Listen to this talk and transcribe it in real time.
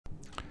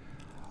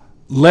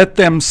Let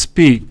them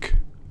speak.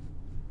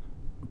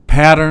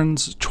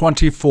 Patterns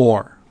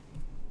 24.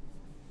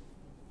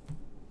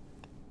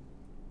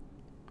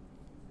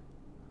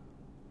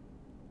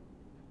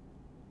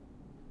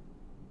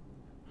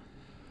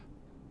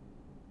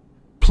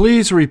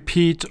 Please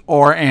repeat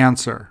or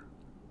answer.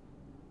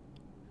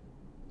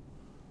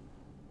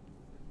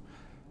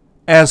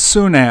 As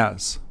soon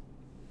as.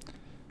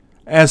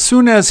 As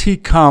soon as he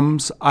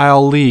comes,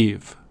 I'll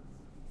leave.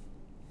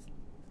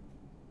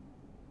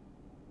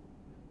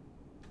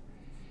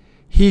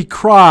 He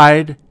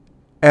cried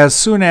as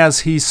soon as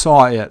he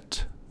saw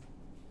it.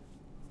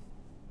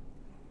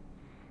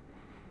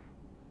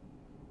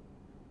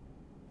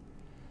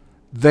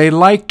 They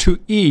like to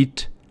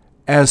eat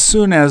as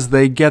soon as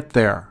they get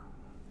there.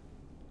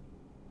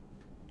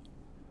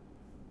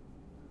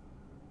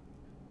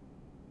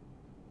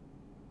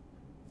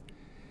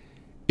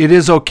 It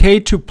is okay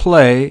to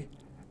play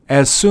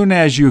as soon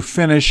as you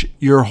finish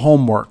your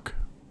homework.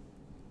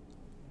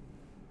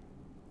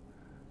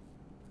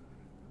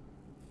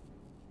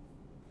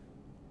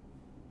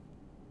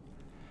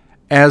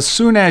 As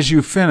soon as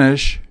you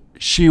finish,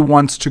 she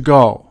wants to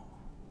go.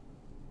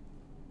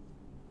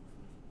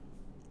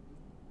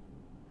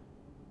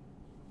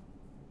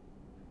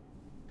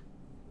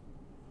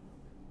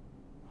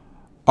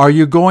 Are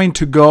you going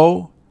to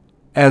go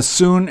as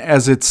soon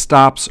as it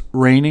stops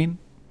raining?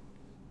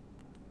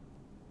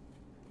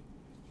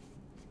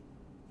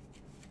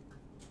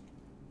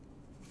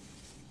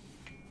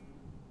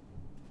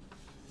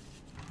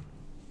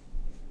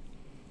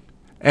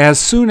 As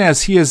soon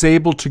as he is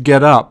able to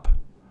get up,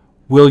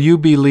 will you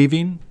be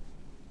leaving?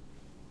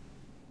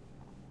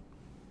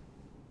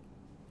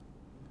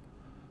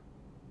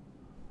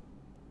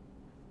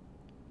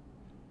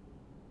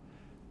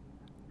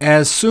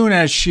 As soon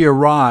as she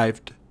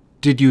arrived,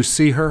 did you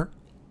see her?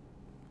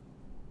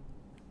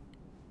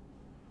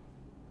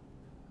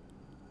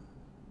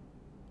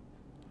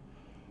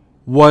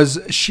 Was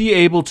she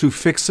able to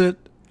fix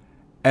it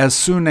as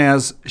soon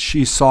as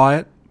she saw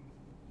it?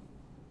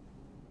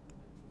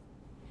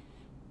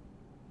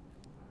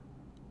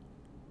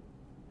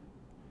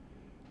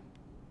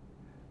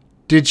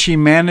 Did she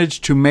manage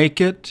to make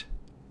it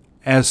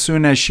as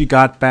soon as she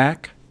got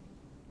back?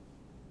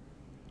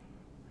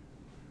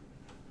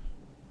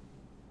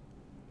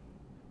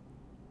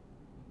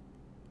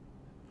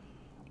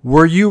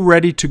 Were you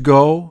ready to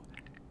go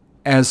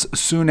as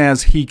soon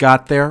as he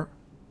got there?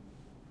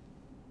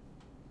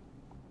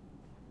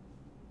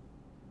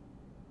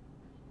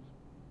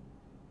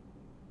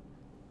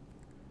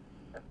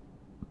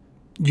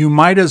 You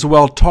might as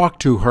well talk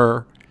to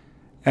her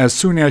as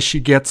soon as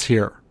she gets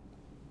here.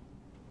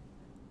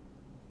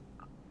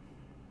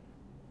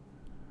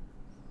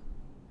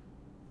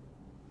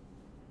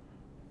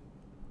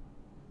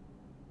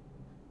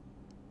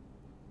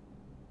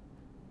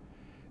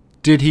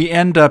 Did he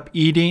end up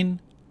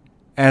eating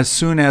as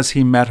soon as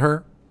he met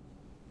her?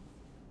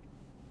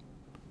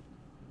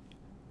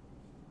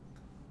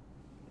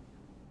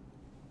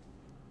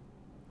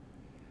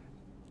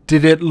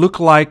 Did it look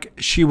like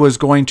she was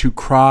going to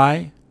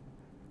cry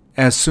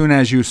as soon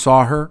as you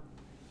saw her?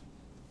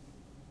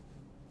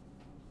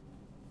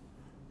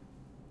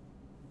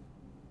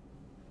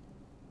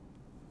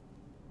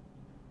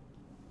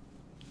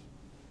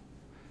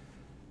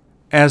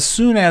 As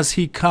soon as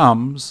he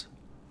comes,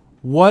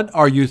 what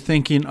are you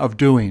thinking of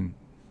doing?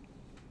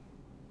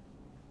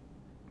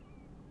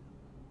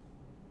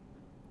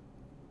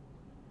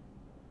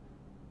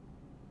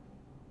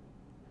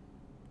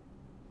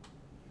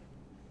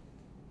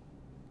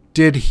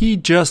 Did he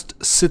just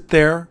sit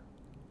there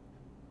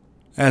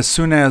as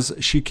soon as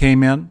she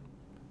came in?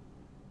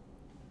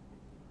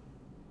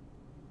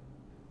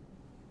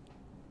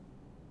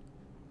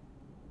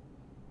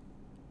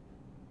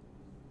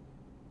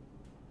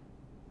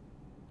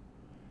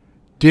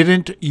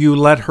 Didn't you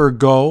let her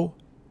go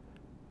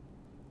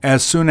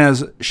as soon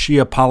as she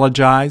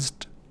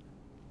apologized?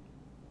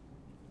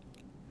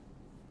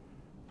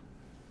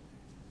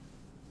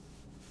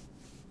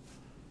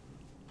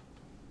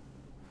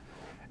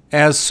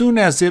 As soon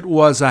as it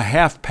was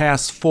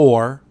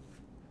 4:30,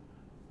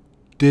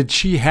 did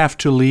she have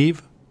to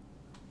leave?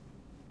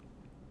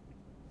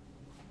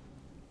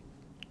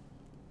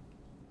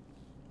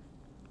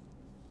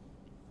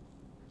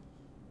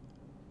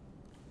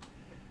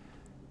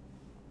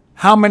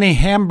 How many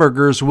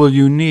hamburgers will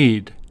you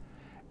need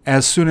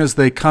as soon as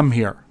they come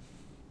here?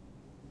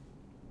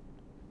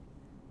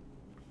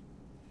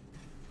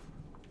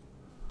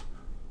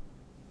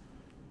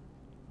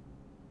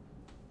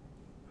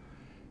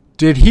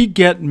 Did he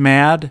get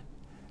mad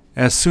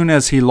as soon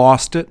as he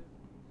lost it?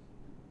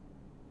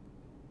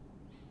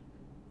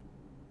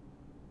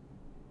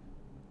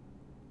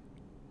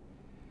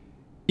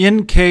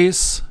 In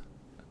case,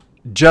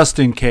 just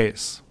in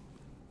case.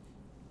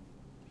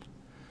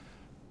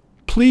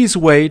 Please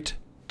wait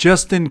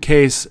just in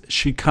case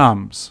she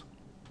comes.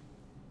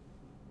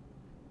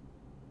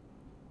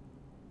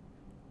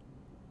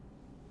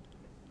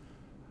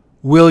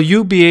 Will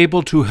you be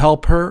able to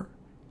help her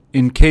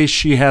in case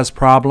she has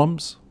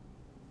problems?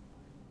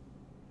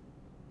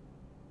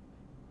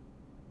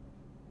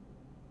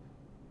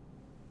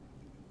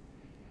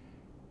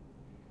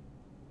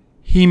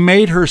 He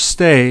made her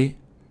stay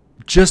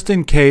just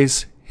in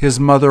case his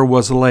mother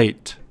was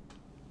late.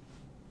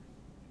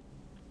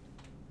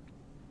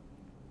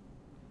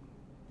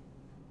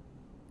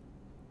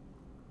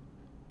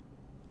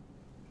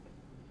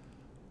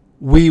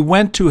 We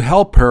went to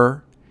help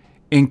her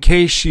in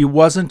case she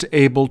wasn't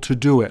able to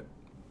do it.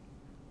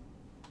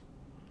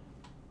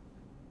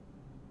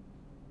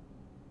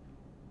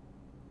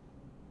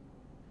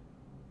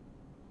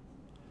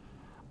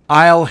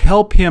 I'll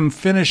help him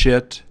finish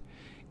it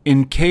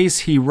in case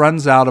he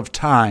runs out of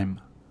time.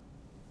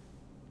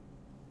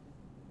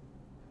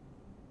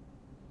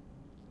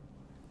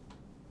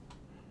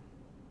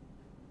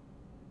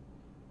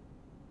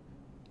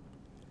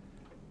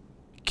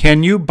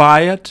 Can you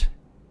buy it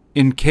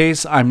in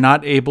case I'm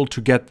not able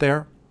to get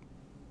there?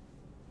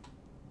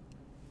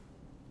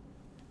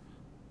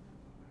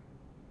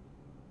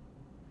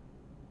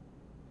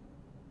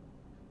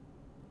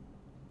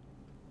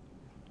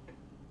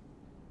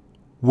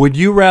 Would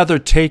you rather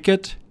take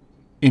it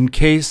in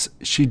case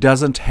she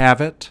doesn't have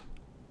it?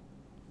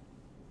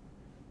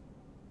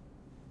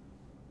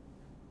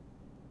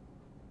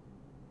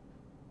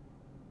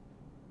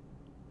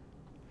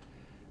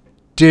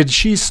 Did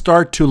she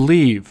start to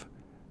leave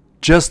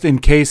just in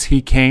case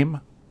he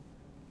came?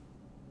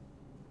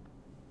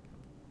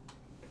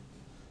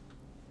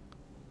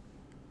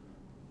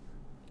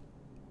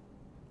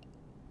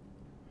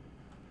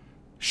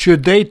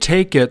 Should they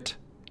take it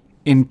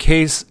in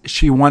case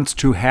she wants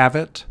to have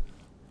it?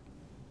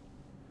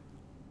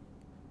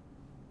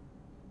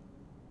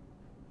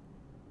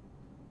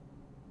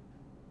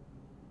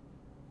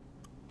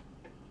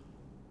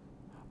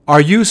 Are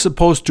you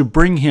supposed to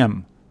bring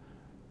him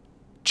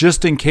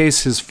just in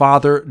case his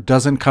father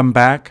doesn't come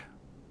back?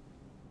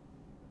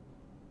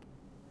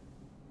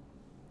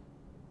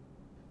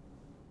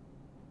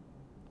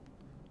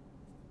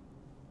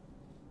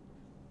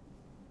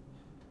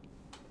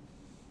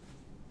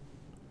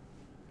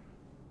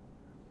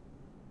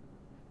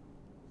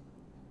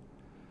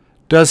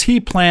 Does he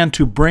plan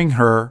to bring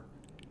her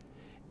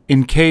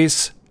in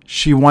case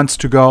she wants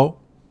to go?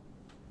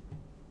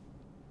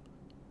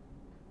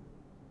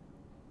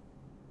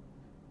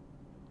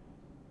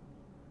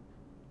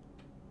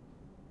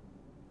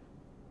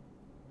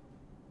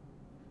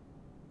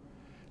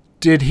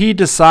 Did he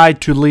decide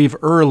to leave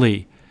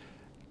early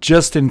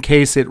just in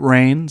case it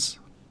rains?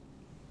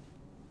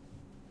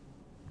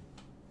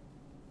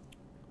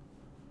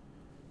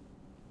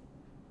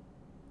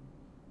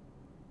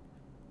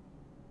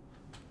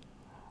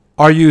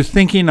 Are you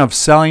thinking of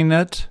selling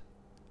it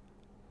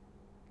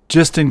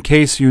just in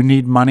case you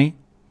need money?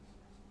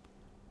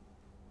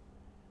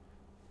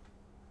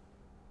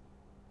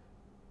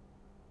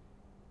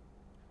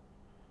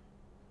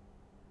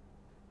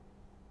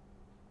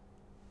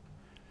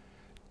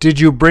 Did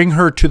you bring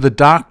her to the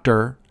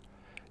doctor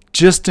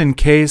just in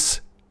case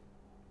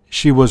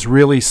she was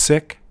really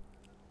sick?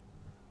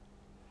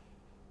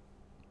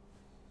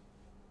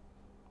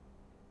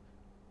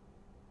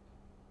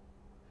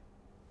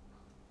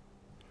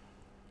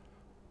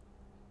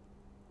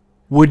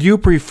 Would you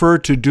prefer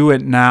to do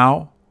it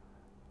now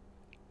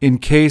in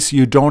case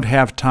you don't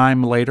have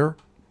time later?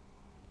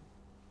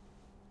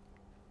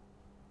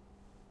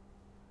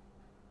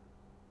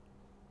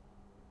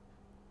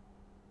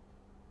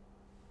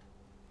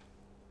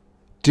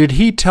 Did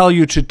he tell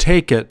you to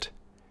take it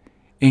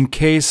in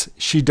case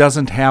she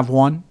doesn't have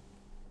one?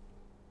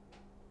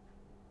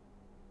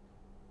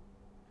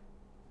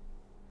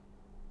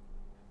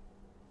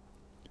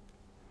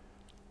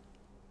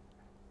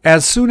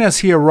 As soon as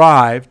he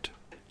arrived,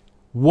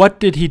 what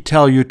did he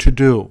tell you to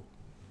do?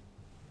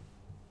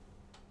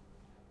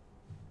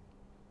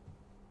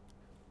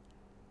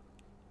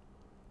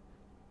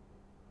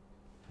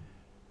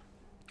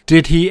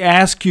 Did he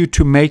ask you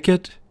to make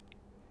it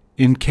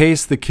in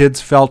case the kids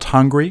felt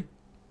hungry?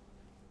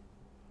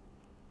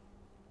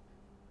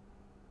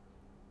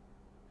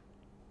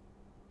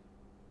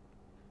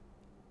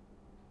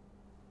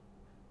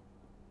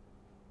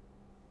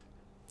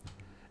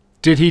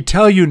 Did he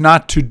tell you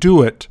not to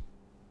do it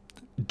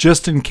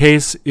just in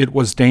case it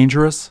was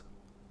dangerous?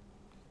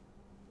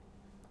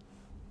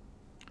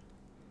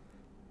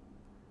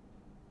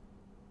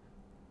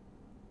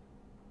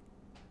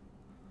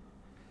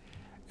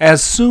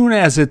 As soon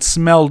as it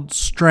smelled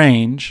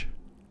strange,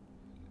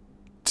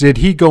 did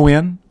he go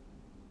in?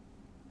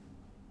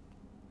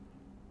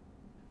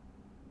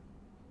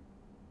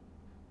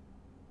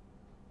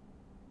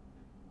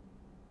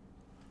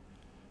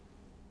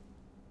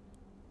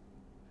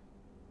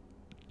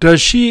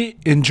 Does she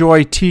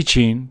enjoy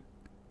teaching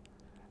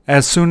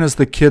as soon as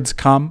the kids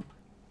come?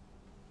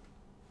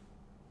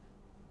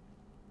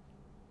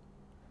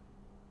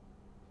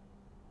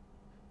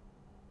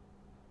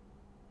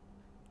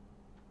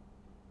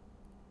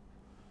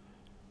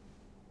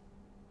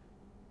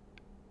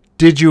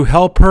 Did you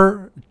help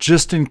her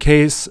just in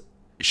case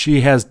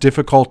she has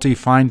difficulty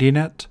finding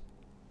it?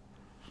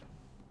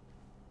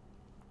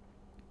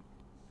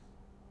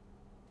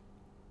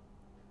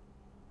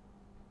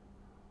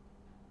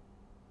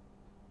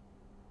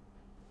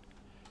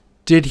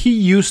 Did he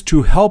used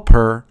to help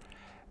her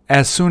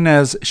as soon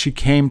as she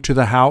came to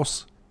the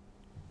house?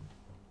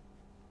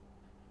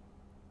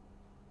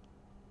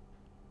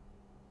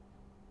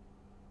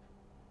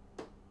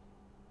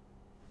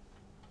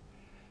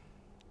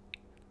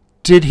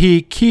 Did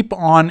he keep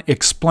on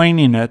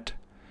explaining it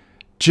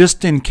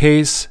just in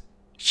case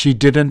she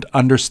didn't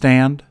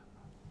understand?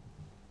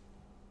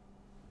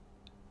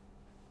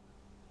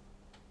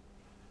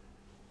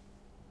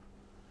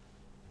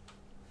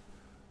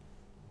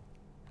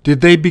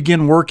 Did they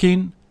begin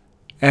working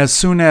as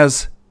soon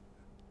as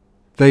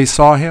they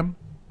saw him?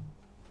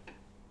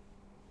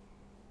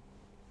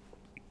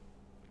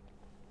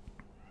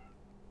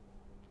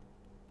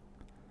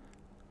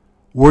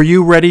 Were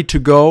you ready to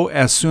go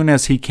as soon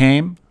as he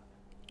came?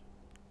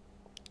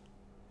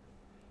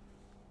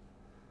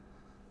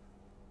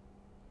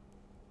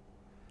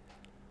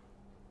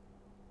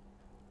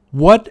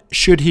 What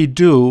should he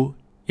do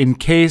in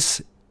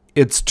case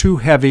it's too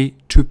heavy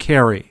to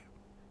carry?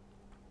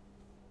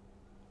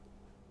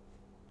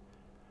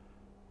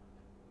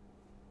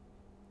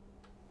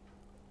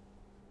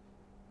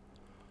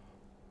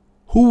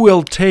 Who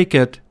will take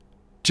it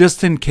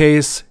just in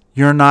case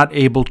you're not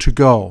able to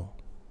go?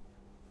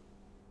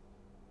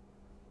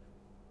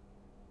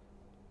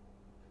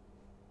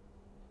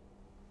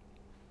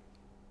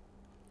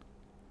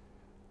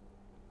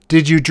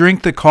 Did you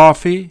drink the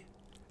coffee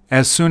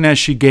as soon as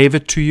she gave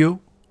it to you?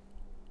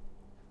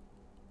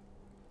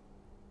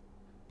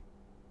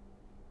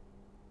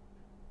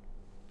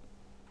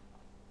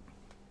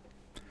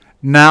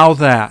 Now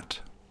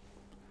that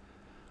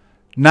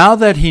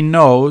he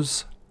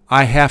knows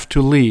I have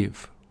to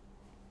leave.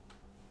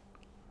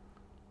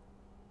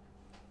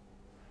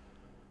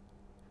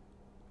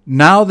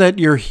 Now that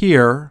you're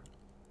here,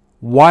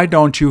 why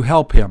don't you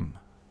help him?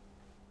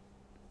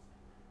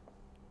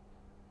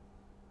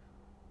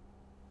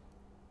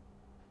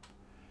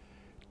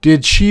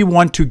 Did she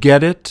want to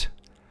get it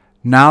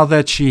now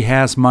that she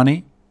has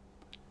money?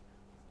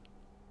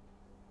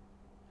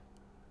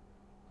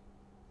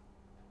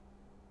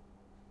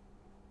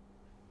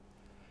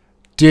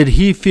 Did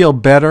he feel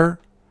better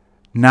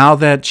now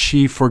that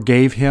she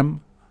forgave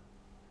him?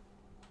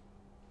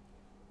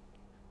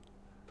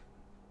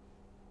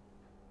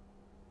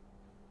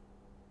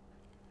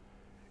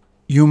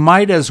 You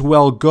might as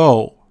well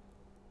go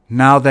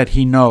now that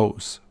he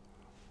knows.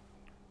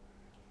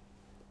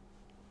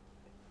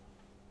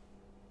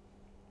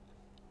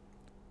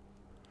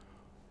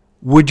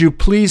 Would you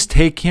please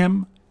take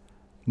him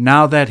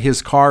now that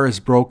his car is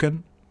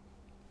broken?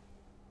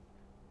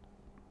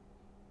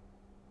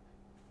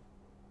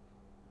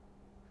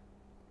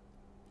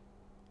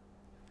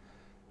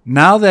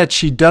 Now that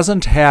she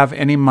doesn't have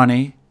any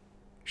money,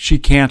 she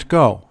can't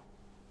go.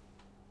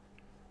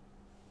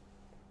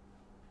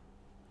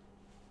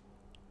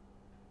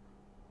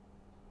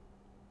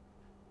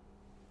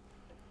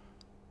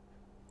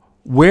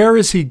 Where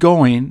is he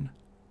going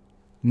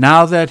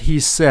now that he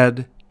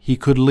said he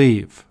could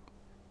leave?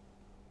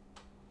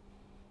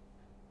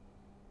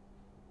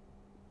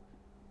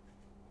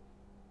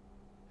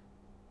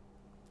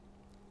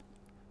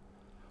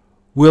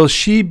 Will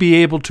she be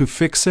able to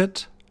fix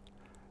it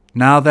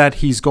now that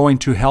he's going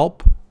to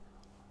help?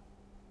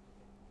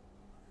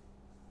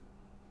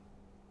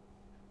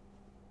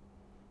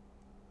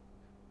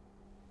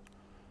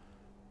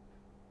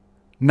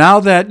 Now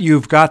that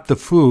you've got the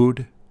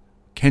food,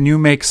 can you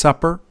make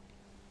supper?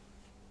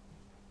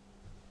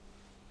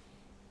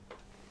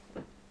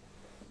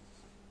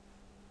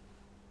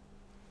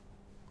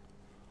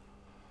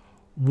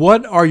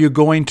 What are you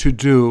going to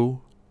do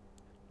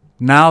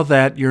now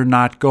that you're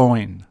not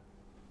going?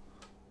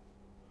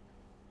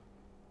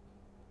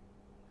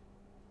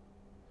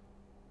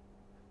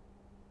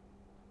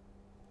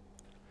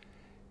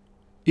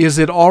 Is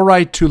it all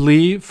right to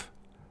leave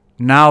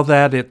now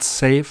that it's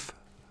safe?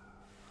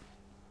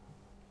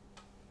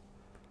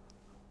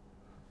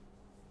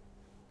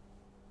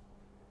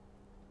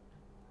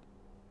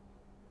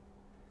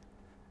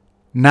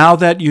 Now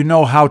that you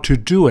know how to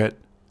do it,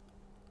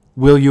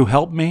 will you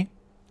help me?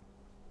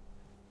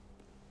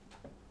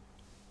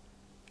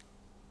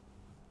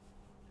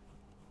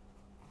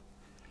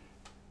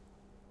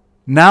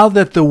 Now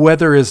that the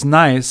weather is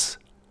nice,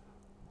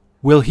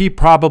 will he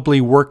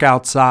probably work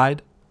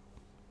outside?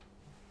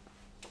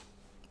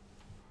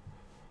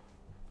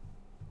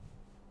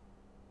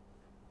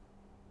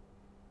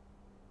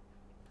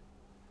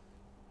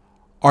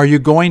 Are you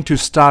going to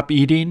stop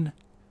eating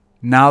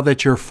now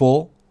that you're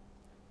full?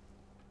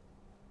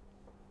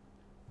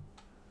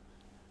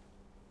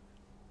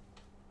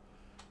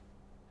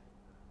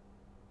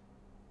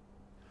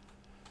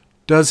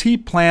 Does he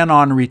plan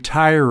on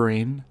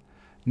retiring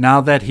now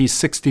that he's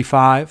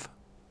 65?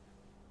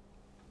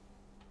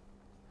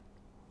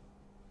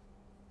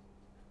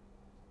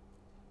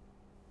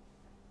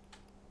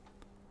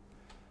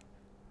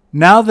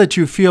 Now that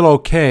you feel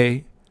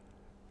okay,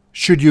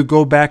 should you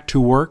go back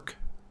to work?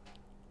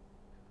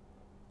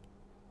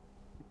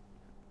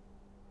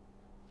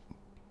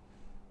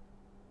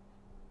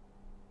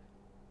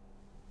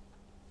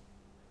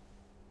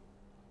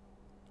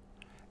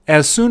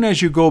 As soon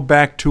as you go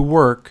back to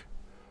work,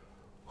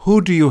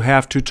 who do you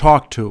have to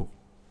talk to?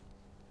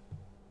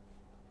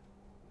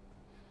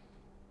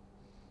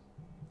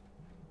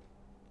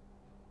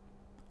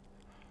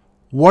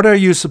 What are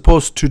you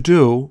supposed to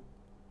do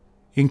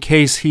in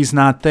case he's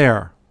not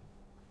there?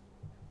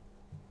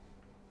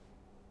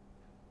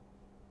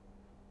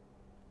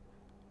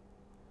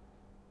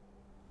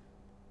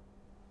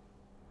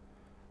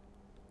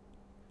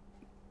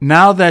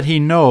 Now that he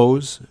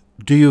knows,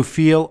 do you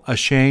feel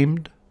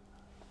ashamed?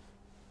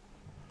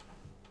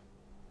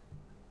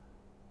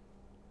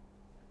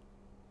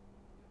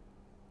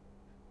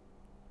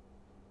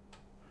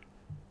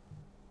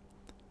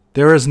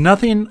 There is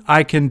nothing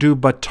I can do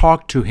but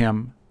talk to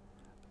him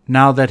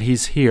now that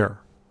he's here.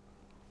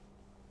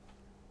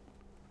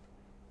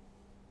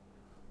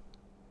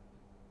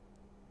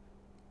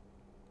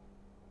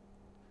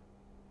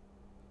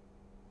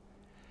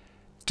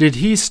 Did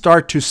he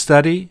start to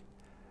study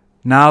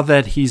now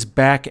that he's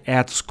back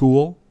at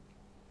school?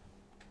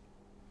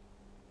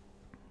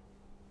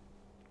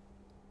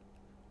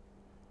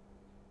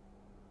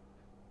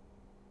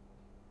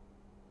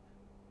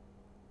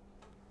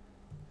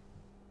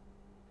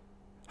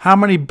 How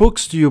many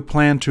books do you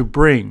plan to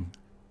bring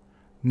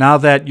now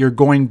that you're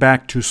going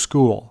back to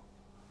school?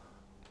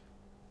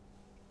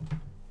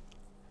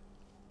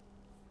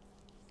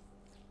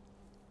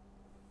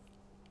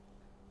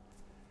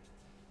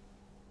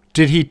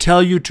 Did he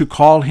tell you to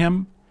call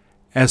him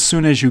as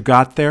soon as you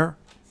got there?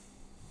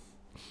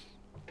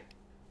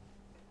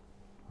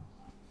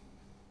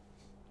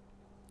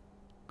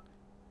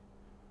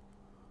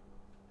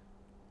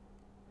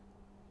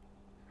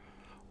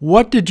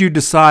 What did you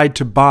decide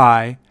to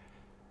buy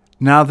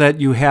now that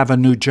you have a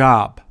new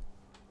job?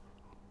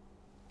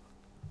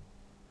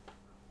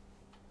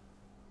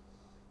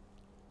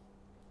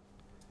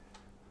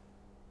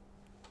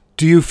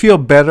 Do you feel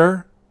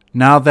better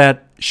now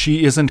that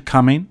she isn't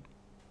coming?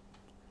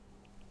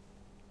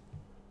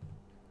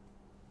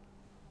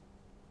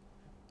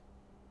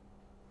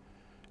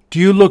 Do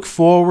you look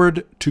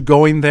forward to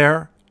going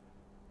there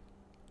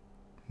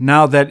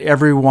now that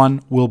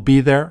everyone will be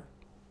there?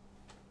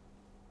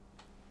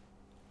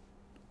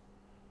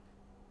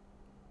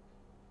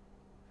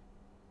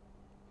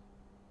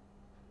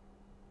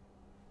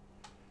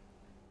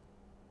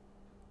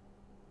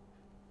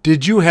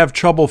 Did you have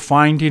trouble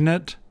finding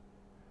it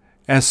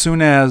as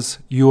soon as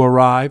you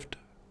arrived?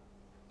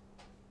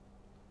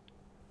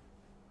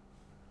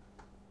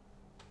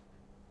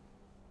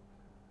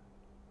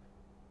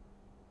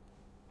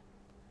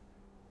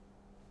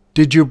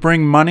 Did you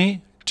bring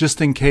money just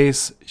in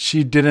case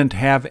she didn't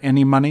have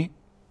any money?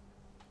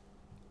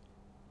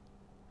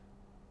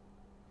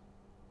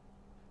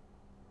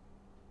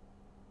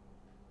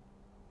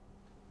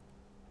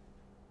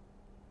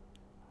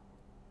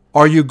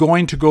 Are you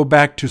going to go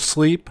back to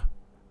sleep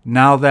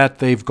now that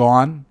they've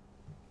gone?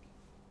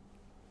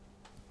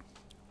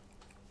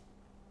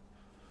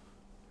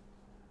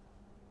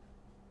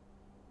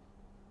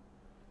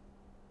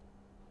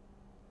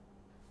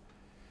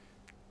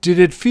 Did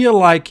it feel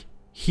like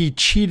he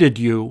cheated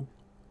you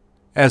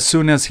as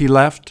soon as he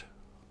left?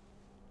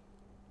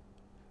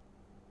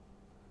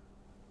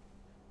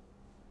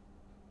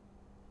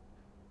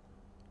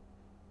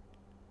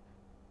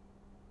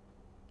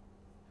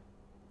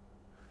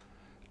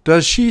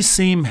 Does she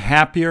seem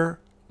happier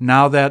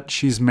now that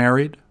she's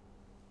married?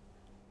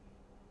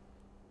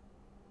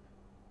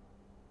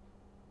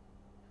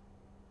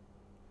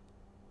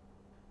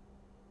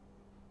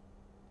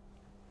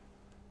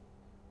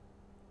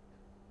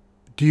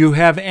 Do you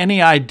have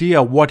any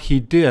idea what he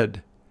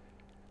did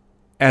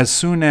as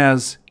soon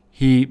as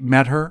he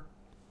met her?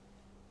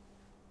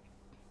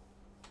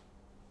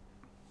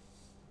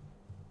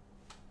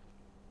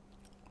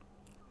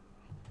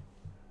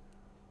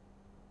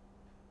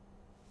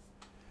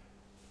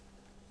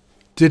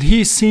 Did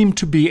he seem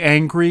to be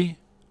angry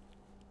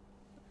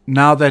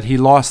now that he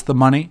lost the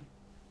money?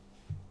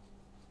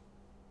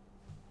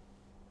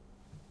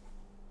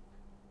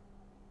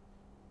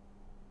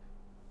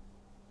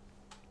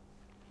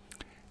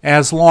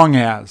 As long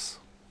as.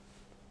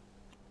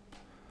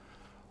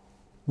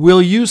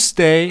 Will you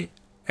stay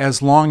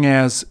as long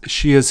as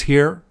she is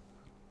here?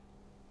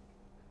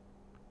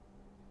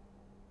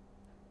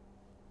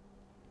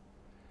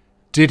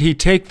 Did he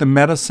take the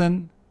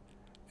medicine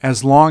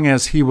as long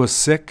as he was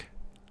sick?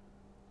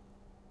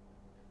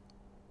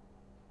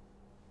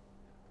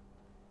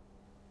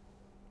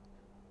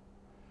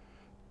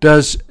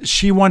 Does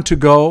she want to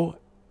go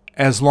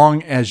as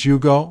long as you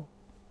go?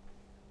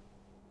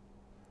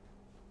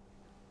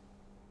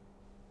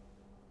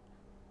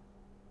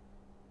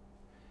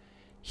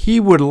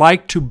 He would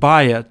like to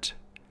buy it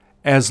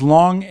as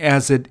long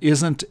as it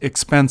isn't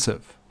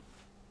expensive.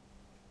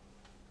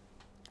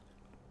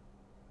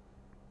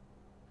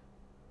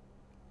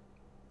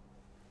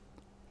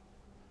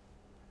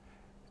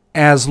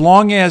 As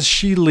long as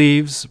she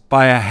leaves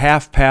by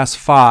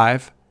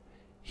 5:30,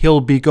 he'll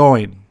be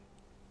going.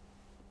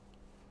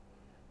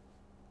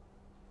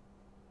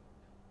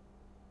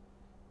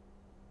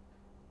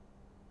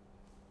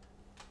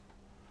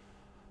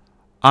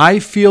 I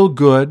feel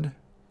good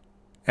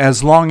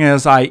as long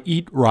as I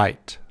eat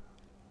right.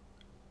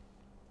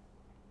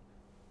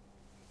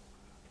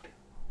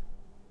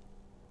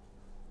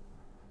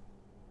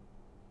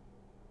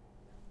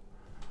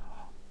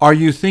 Are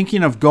you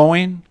thinking of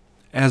going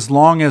as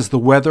long as the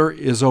weather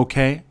is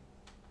okay?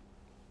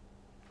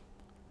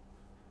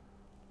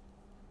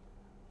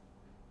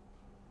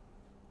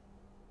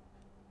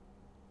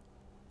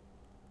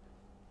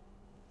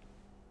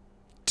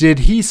 Did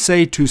he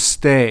say to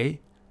stay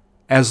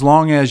as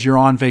long as you're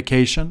on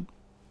vacation?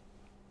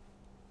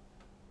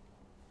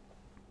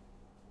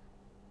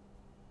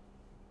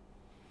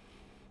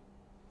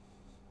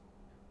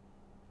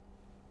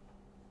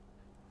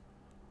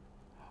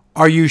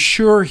 Are you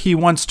sure he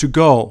wants to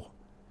go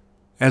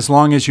as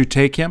long as you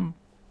take him?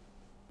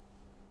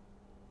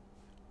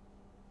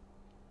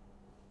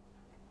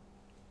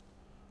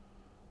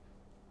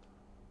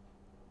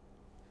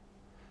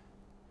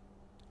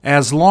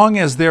 As long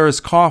as there is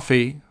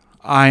coffee,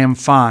 I am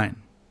fine.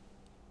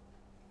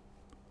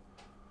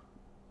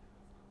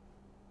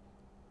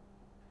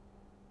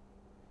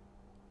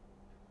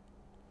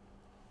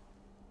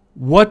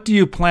 What do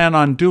you plan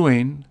on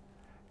doing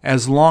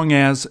as long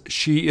as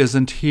she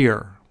isn't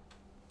here?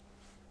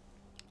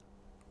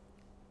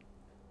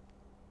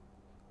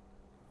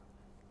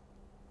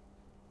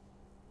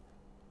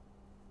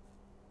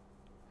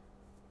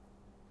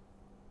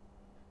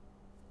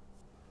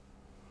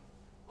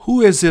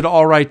 Who is it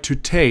all right to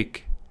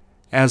take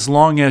as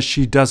long as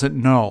she doesn't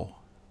know?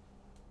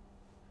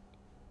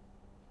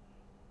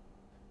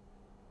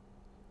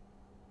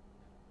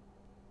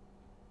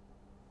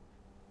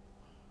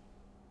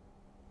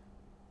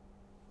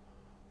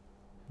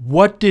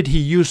 What did he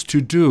used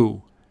to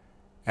do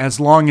as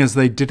long as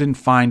they didn't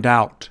find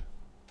out?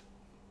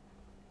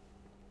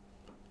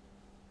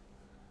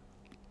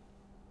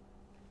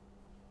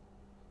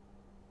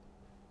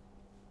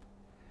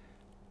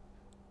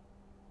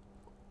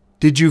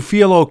 Did you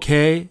feel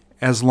okay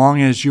as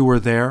long as you were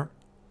there?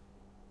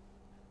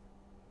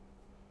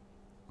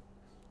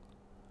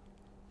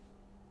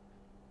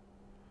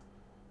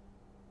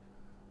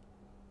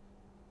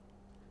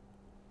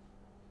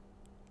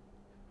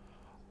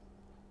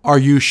 Are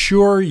you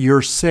sure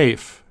you're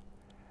safe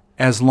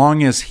as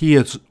long as he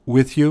is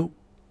with you?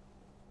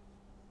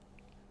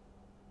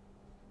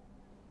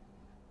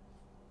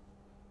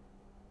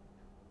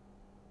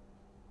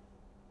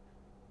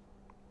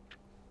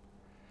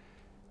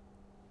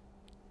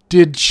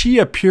 Did she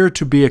appear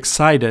to be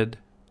excited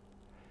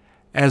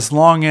as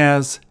long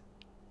as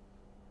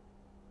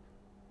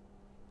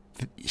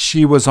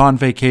she was on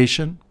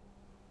vacation?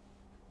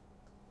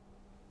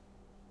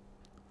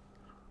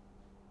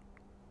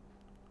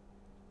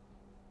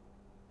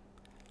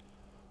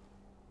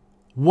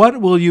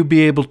 What will you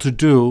be able to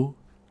do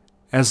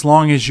as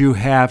long as you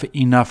have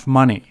enough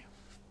money?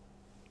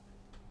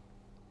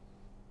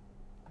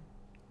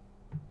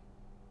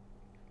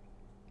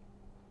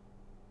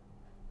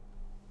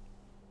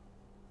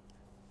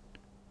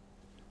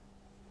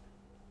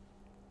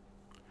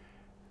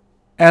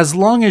 As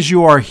long as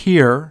you are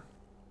here,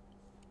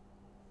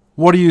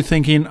 what are you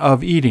thinking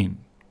of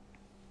eating?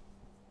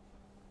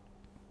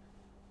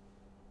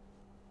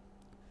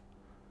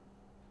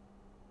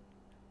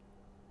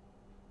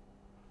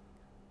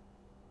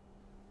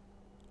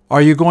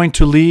 Are you going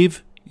to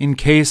leave in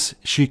case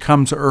she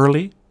comes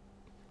early?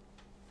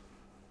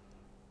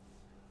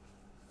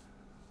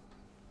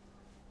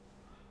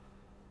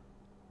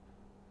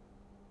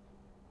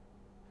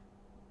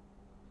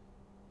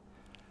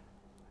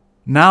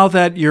 Now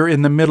that you're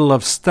in the middle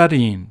of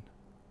studying,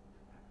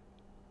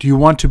 do you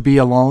want to be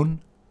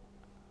alone?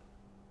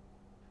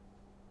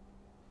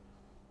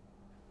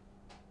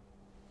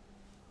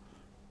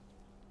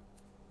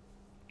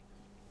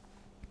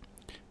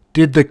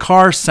 Did the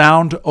car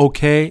sound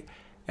okay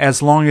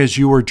as long as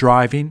you were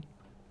driving?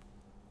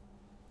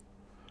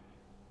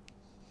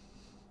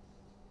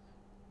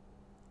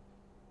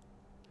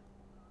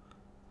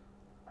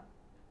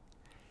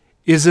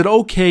 Is it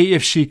okay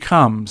if she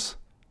comes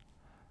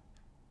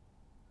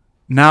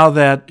now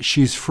that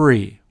she's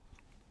free?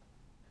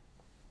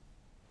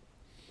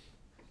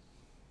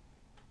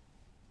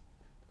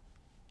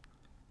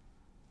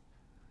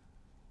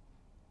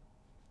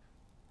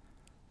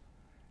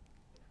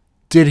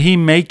 Did he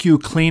make you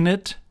clean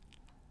it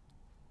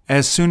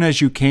as soon as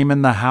you came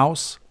in the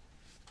house?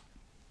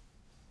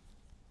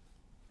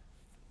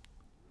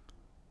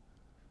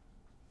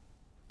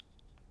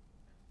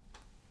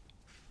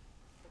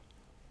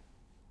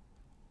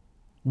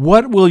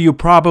 What will you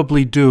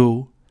probably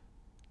do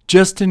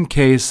just in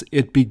case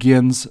it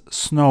begins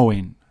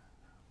snowing?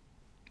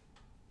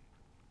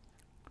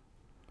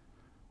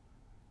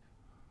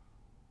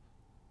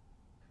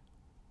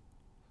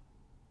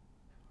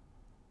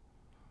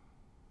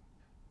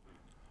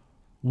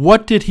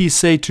 What did he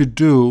say to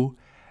do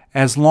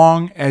as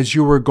long as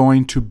you were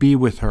going to be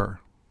with her?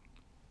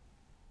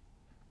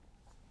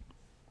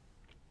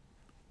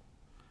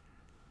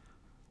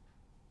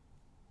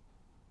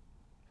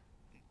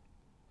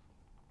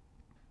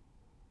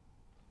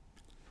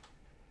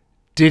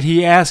 Did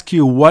he ask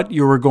you what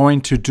you were going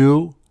to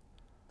do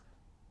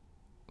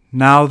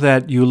now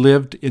that you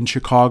lived in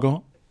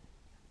Chicago?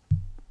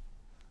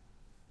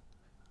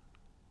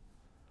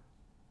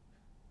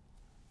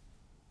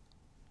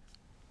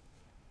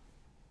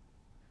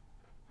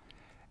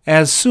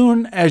 As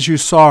soon as you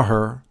saw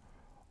her,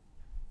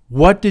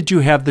 what did you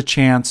have the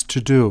chance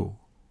to do?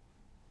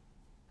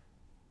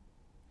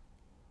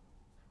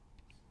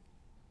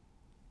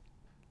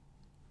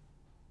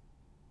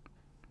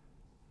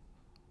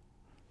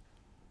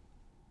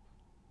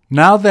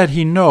 Now that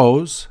he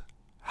knows,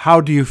 how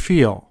do you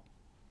feel?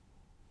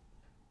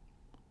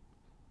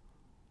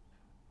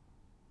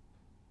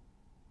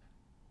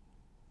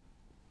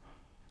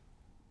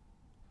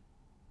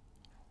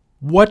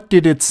 What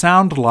did it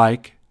sound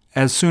like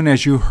as soon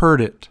as you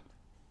heard it?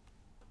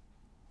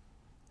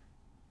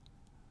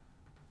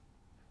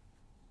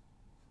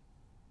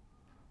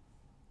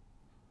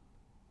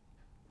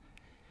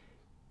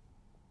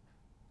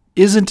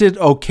 Isn't it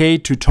okay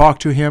to talk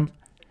to him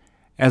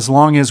as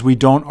long as we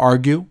don't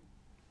argue?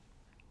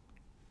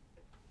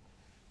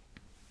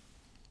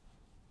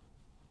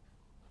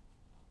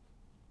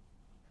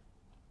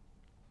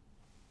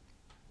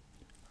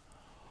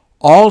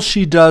 All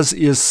she does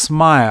is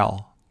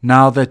smile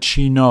now that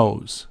she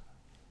knows.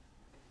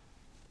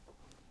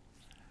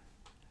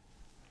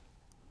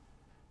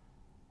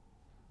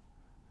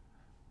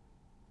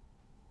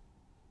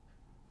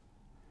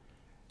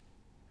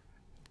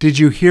 Did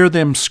you hear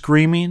them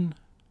screaming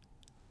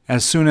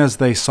as soon as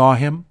they saw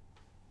him?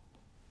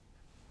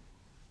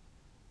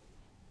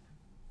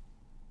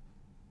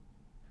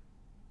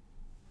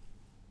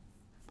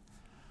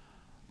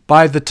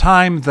 By the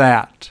time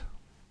that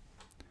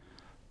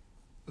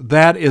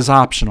is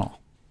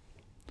optional.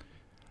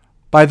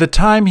 By the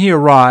time he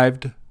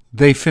arrived,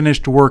 they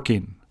finished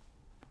working.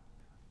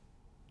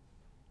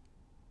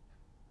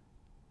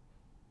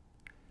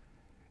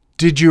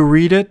 Did you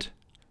read it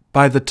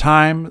by the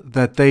time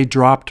that they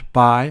dropped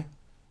by?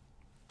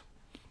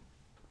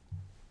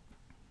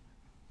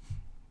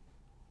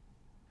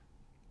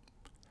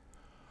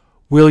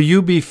 Will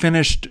you be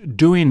finished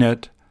doing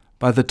it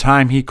by the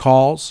time he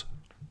calls?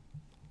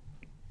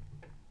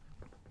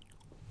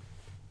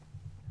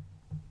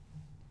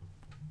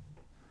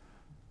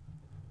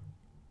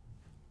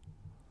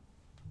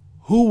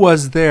 Who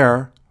was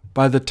there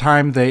by the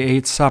time they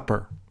ate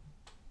supper?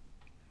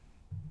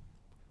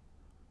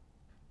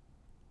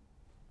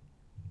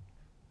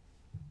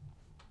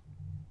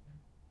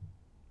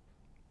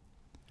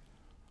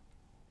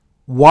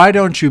 Why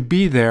don't you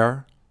be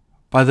there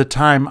by the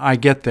time I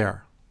get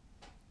there?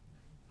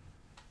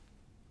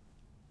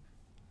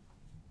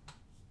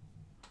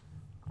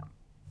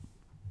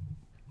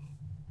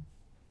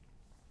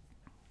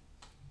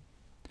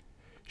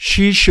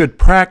 She should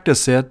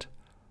practice it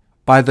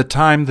by the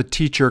time the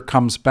teacher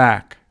comes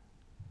back.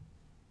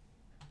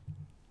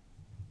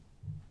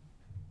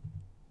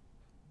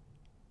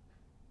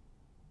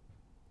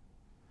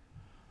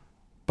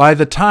 By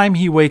the time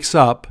he wakes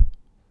up,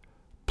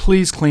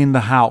 please clean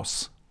the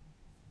house.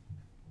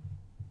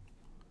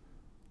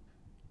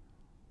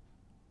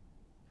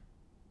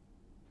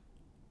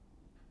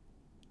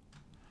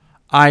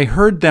 I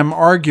heard them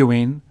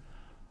arguing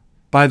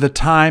by the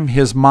time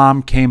his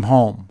mom came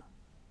home.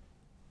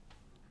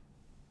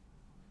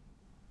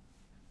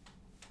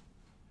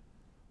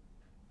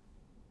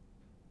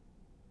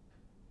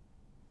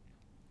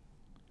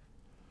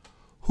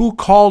 Who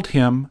called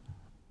him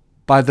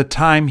by the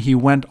time he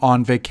went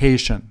on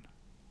vacation?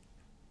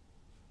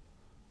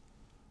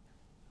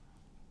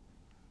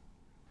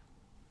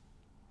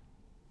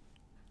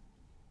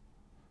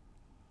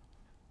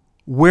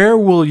 Where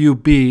will you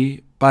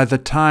be by the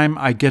time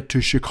I get to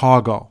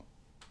Chicago?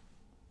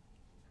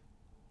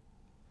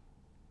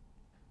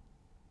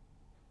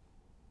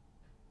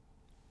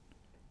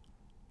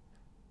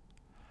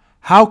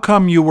 How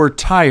come you were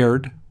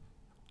tired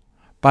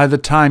by the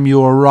time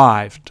you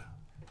arrived?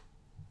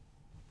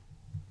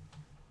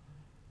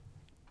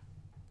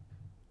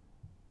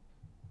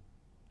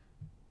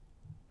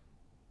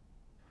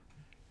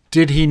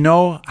 Did he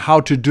know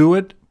how to do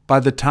it by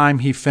the time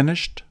he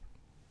finished?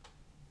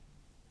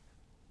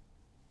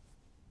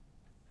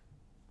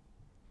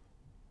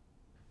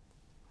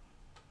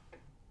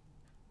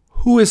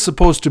 Who is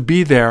supposed to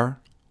be there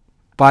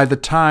by the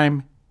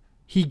time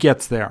he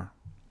gets there?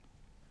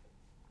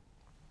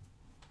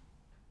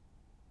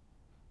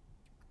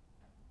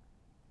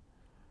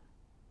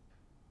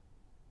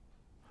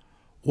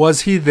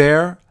 Was he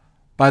there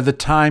by the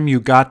time you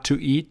got to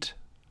eat?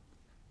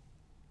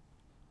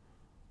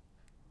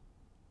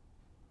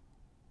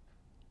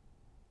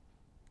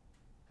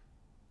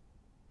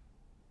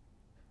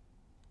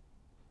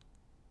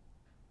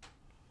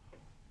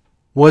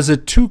 Was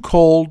it too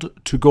cold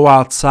to go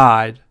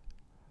outside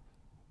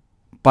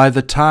by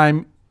the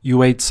time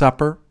you ate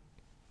supper?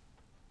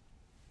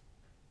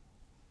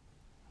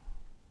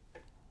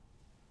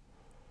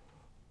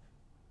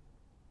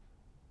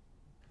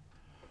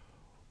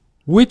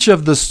 Which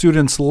of the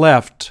students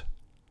left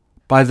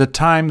by the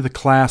time the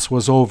class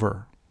was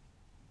over?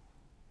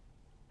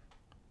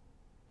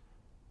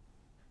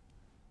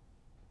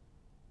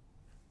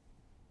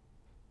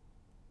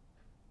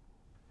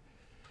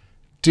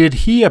 Did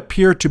he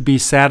appear to be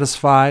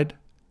satisfied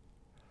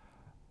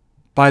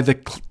by the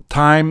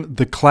time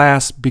the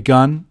class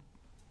begun?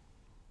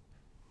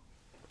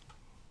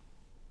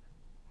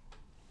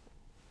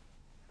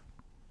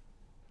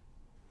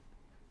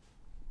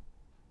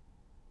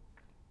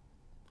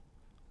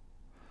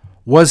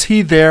 Was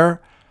he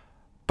there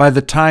by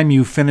the time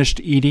you finished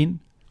eating?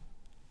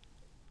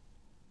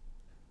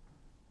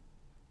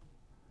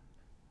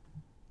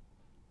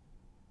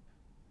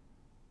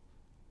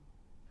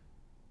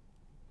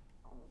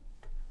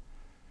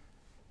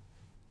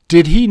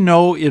 Did he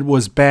know it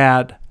was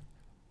bad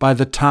by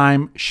the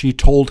time she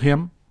told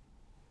him?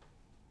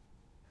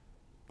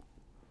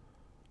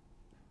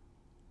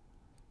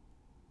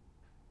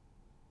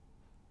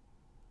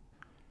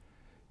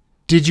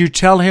 Did you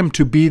tell him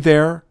to be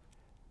there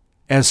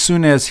as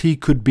soon as he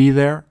could be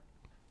there?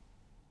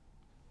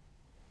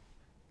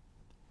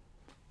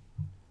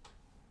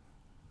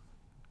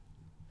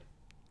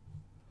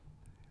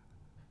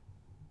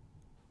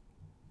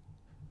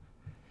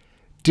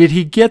 Did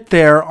he get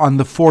there on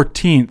the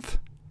 14th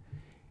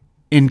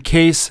in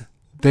case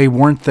they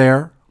weren't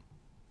there?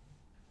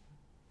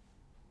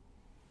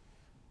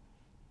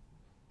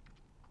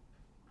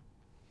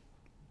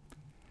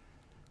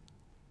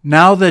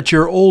 Now that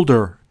you're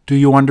older, do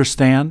you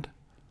understand?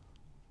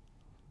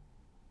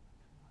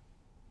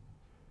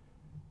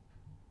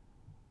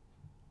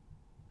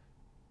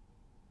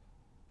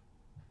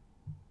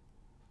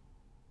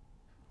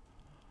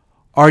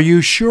 Are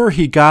you sure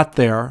he got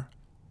there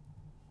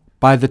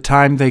by the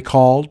time they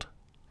called?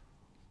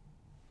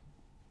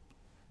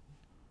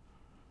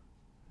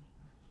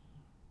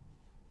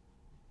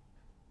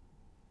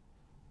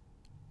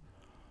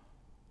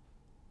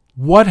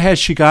 What has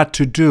she got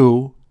to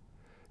do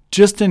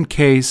just in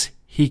case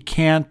he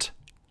can't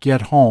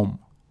get home?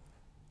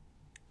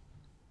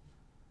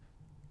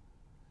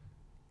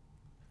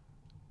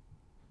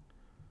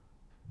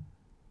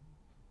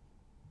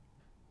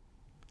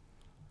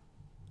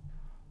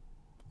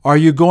 Are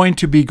you going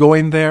to be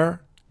going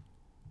there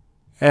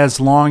as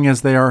long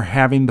as they are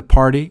having the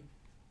party?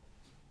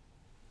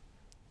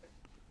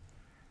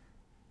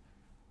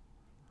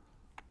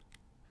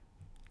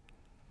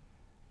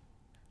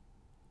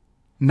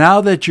 Now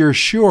that you're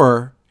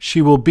sure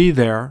she will be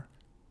there,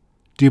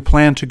 do you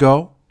plan to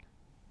go?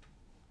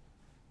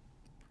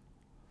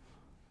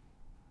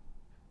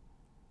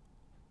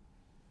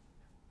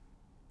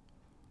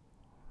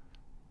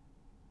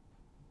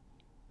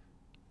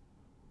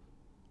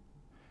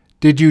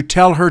 Did you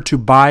tell her to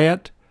buy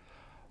it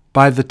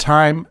by the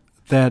time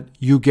that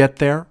you get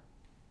there?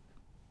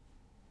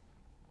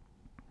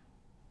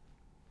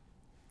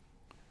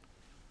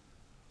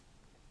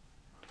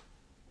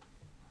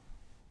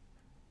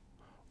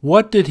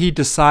 What did he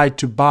decide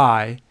to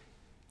buy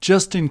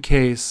just in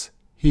case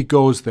he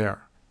goes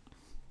there?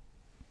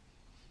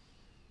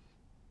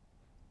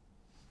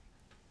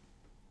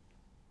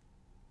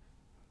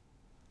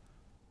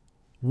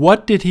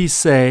 What did he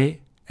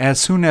say as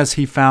soon as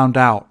he found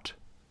out?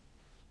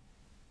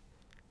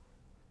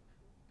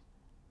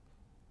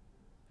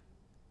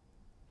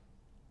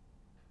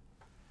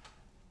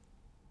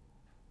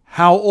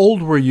 How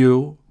old were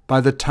you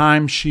by the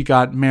time she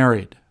got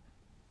married?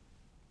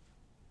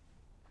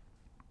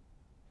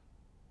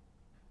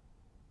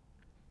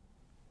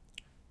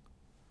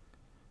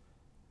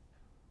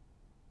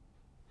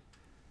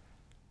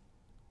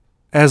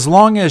 As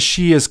long as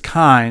she is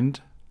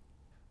kind,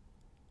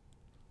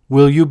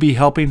 will you be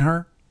helping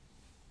her?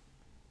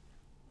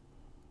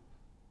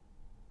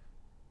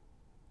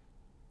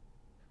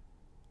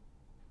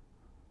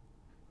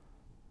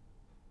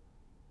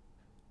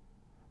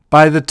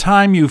 By the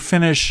time you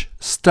finish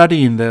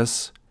studying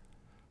this,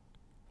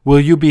 will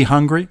you be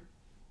hungry?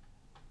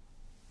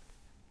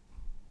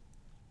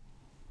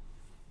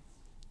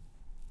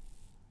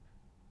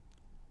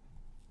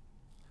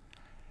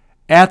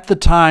 At the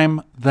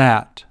time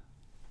that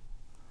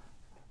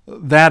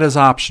is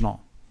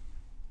optional.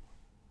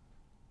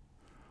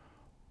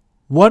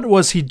 What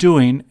was he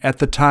doing at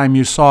the time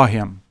you saw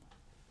him?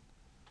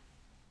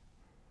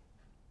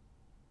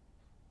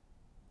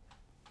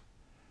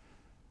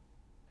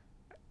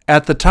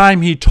 At the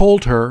time he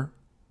told her,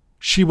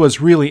 she was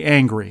really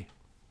angry.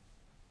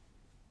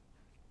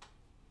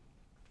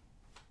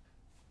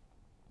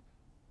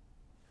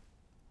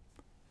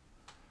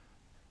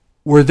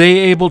 Were they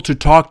able to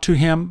talk to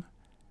him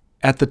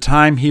at the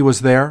time he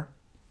was there?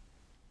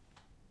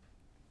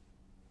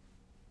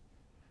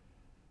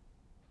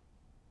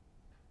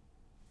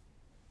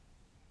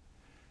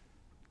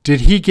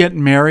 Did he get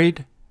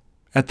married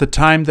at the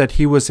time that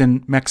he was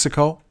in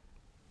Mexico?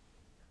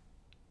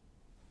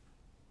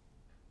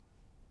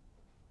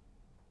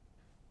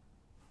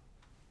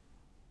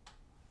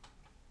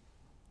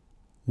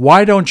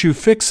 Why don't you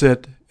fix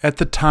it at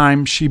the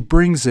time she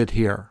brings it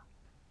here?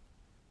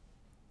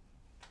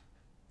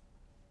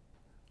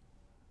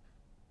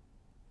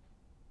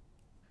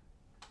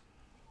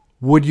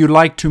 Would you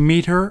like to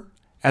meet her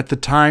at the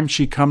time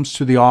she comes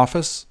to the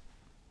office?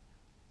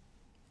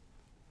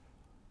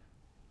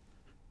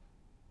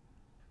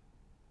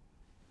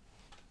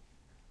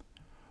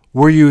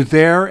 Were you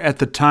there at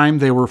the time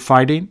they were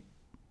fighting?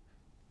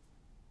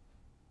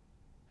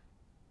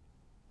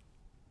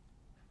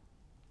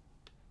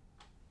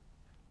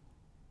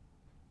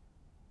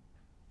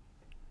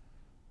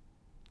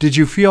 Did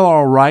you feel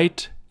all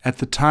right at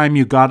the time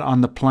you got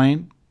on the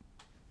plane?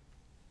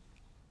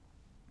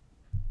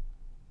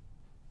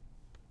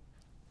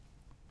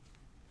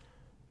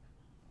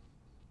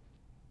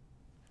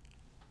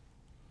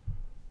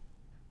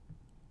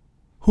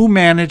 Who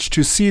managed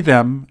to see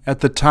them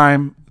at the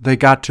time they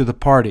got to the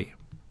party?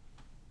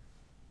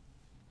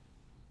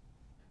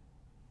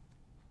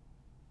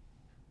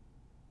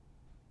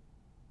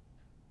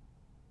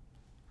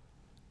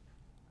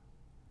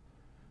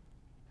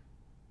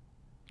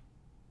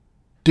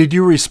 Did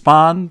you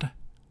respond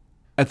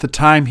at the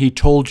time he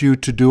told you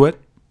to do it?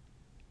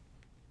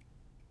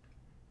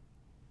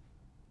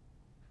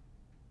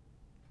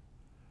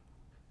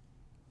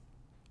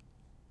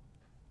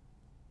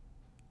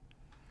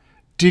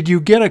 Did you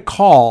get a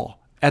call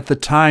at the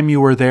time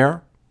you were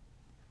there?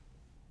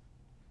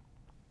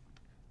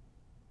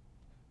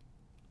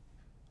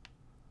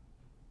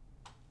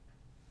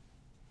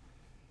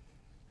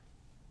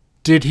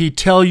 Did he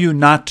tell you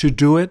not to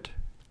do it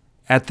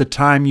at the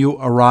time you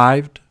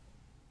arrived?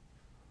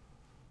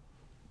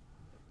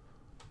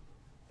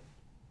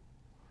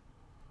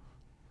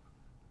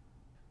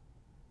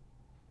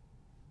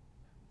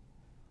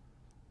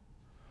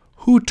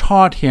 Who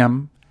taught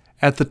him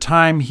at the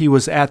time he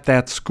was at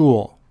that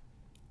school?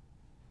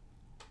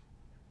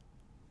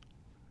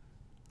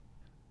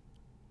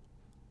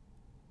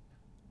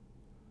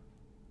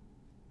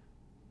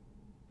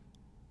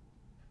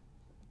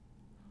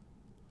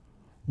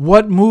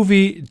 What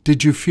movie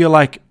did you feel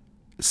like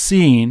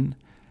seeing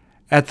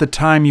at the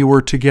time you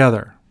were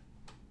together?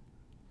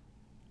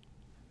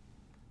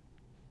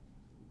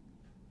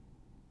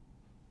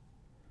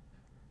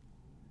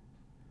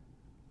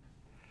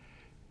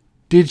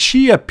 Did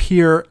she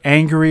appear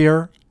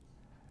angrier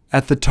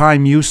at the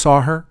time you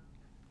saw her?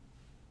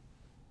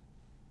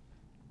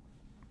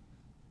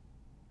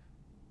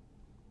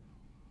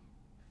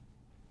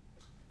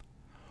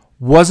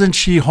 Wasn't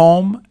she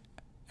home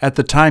at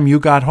the time you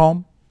got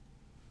home?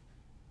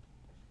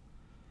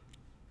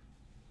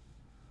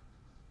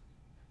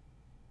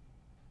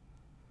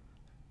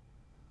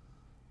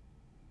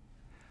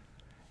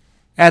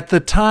 At the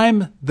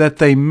time that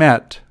they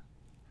met,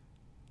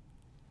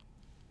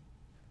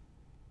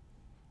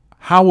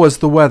 how was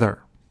the weather?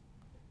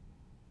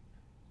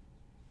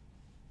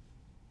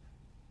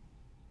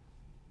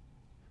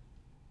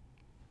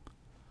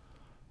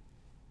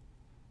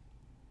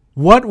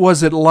 What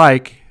was it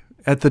like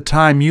at the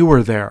time you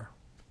were there?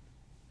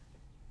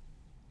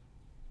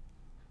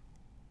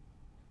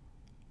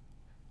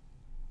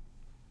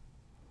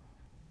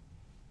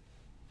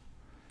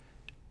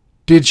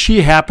 Did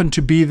she happen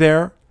to be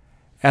there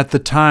at the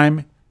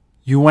time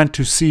you went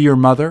to see your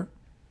mother?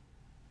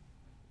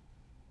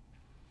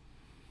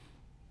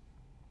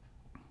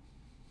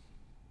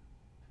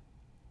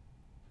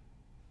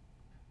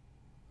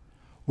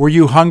 Were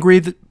you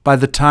hungry by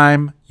the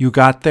time you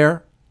got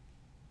there?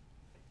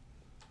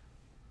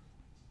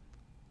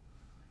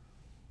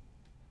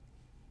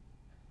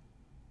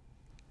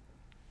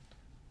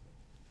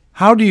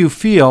 How do you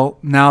feel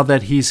now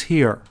that he's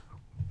here?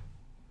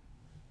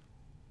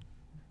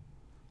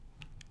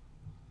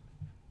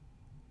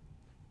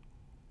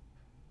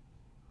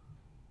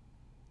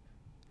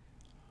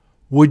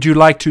 Would you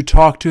like to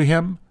talk to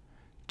him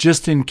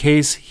just in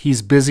case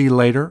he's busy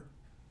later?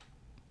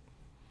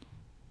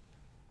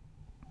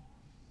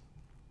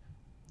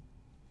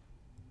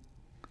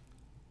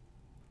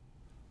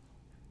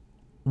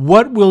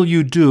 What will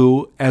you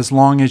do as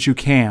long as you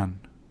can?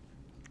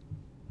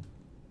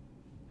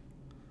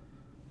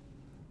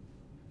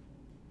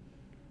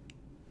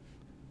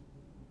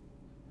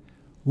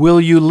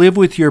 Will you live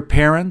with your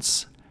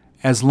parents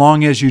as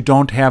long as you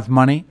don't have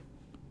money?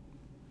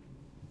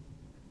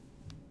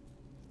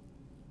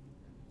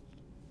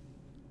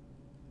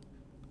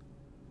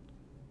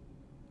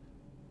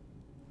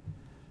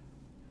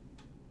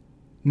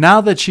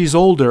 Now that she's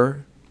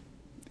older,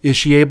 is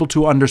she able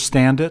to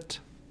understand it?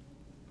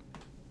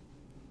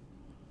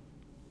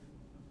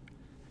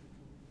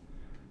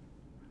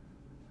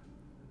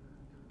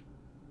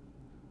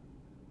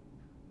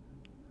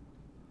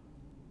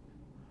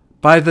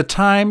 By the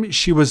time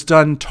she was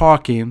done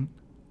talking,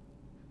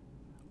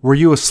 were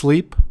you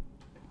asleep?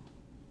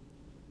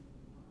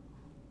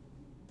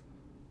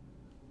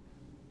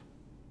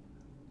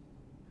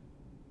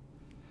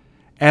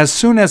 As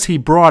soon as he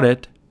brought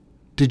it,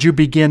 did you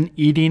begin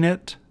eating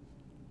it?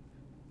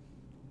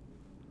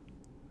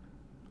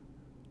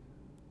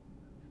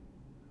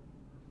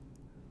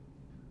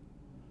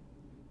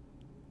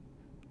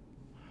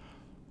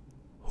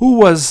 Who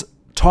was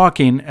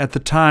talking at the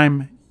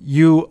time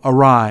you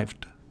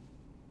arrived?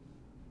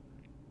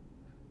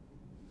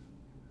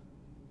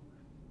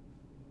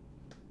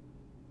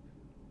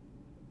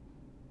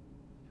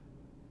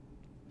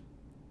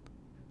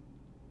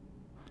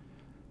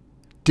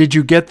 Did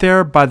you get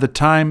there by the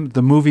time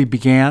the movie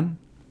began?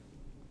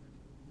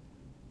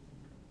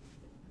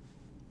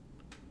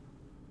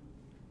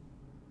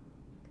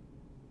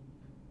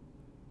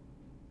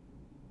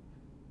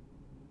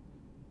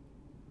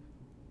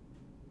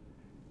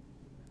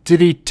 Did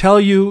he tell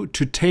you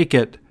to take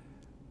it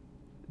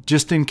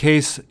just in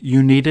case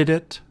you needed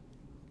it?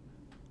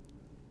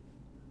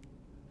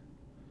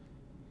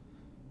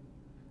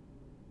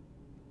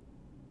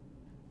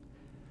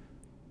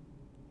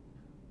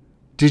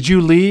 Did you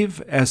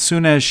leave as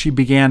soon as she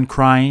began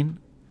crying?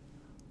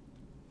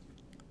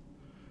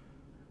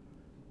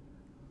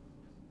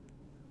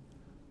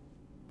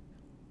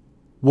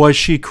 Was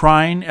she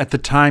crying at the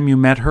time you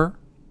met her?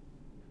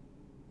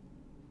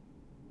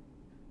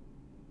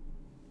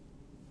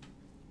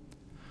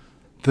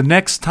 The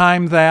next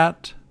time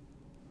that,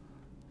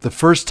 the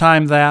first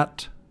time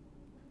that,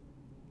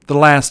 the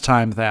last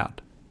time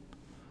that.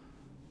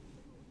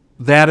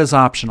 That is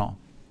optional.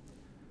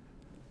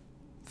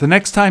 The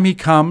next time he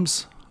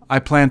comes, I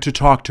plan to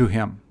talk to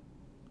him.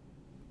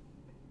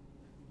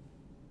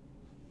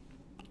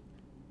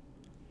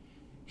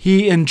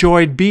 He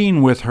enjoyed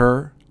being with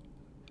her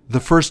the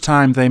first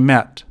time they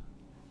met.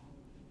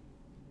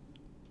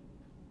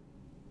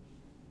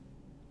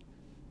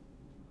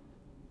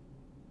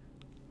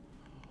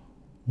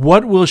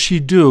 What will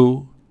she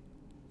do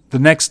the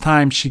next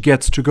time she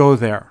gets to go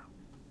there?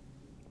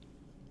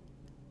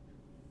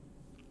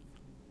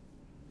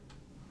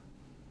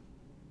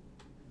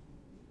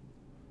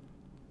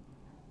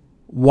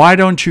 Why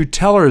don't you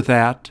tell her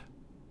that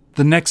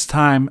the next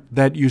time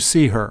that you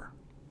see her?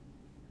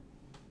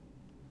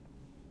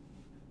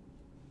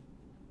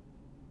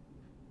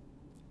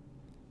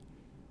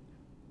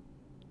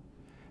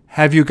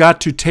 Have you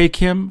got to take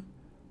him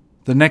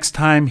the next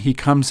time he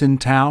comes in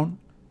town?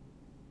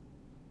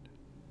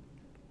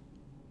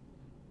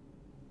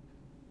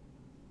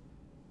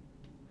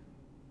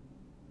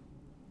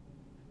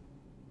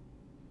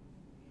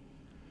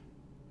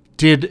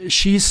 Did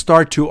she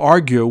start to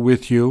argue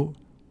with you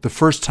the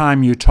first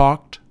time you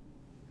talked?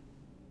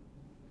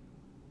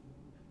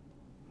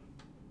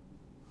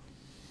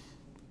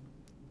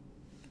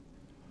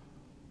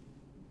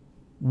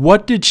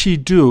 What did she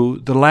do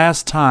the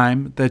last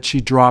time that she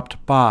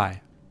dropped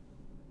by?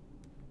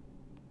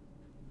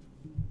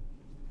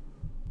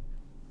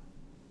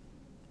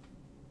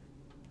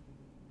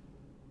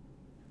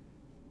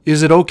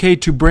 Is it okay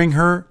to bring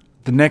her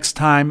the next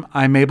time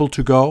I'm able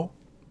to go?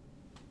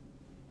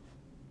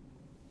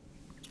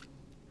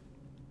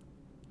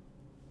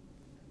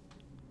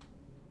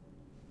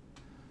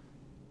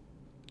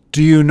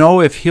 Do you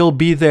know if he'll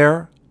be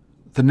there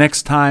the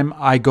next time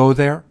I go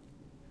there?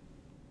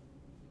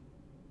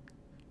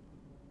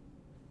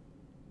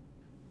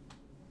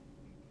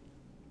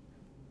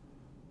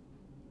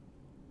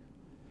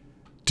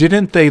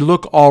 Didn't they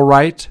look all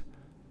right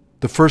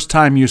the first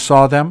time you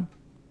saw them?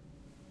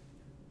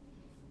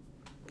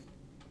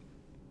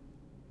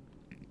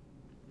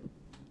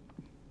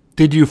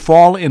 Did you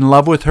fall in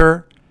love with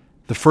her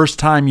the first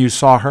time you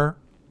saw her?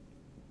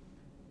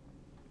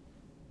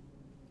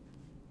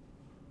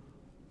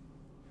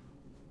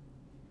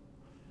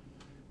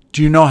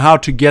 Do you know how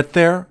to get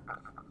there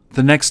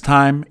the next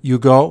time you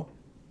go?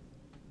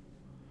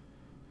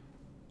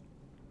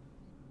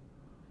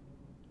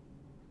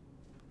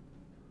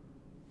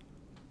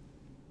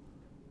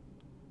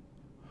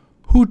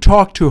 Who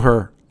talked to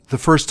her the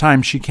first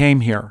time she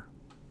came here?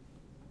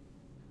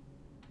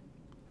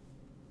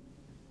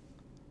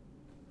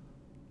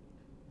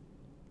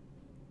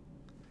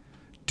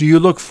 Do you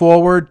look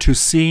forward to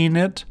seeing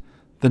it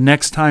the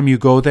next time you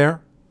go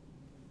there?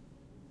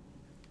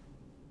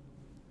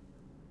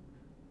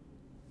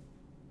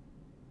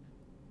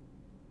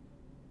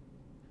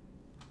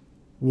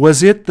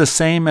 Was it the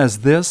same as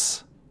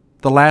this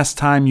the last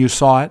time you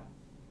saw it?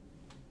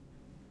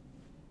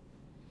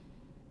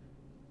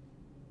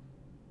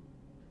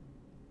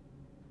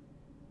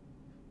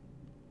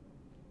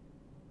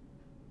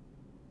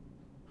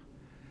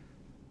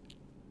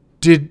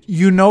 Did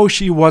you know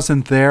she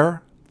wasn't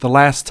there the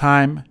last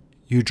time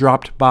you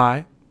dropped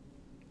by?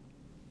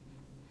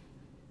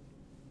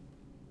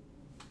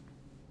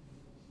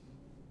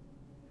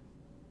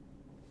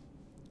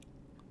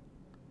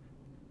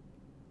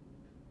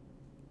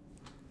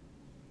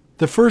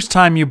 The first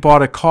time you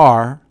bought a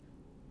car,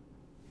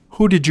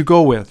 who did you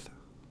go with?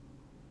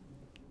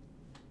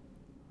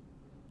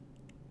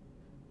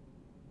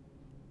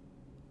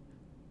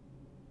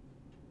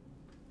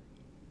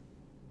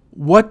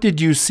 What did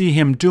you see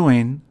him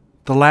doing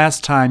the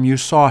last time you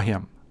saw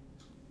him?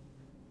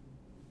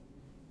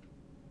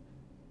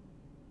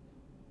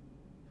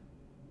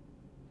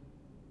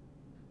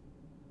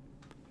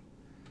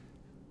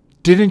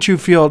 Didn't you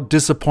feel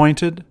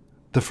disappointed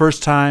the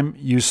first time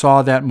you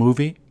saw that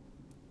movie?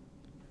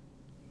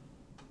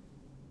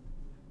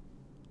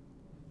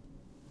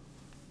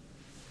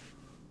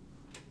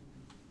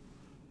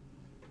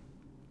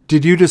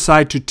 Did you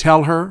decide to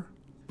tell her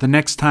the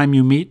next time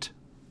you meet?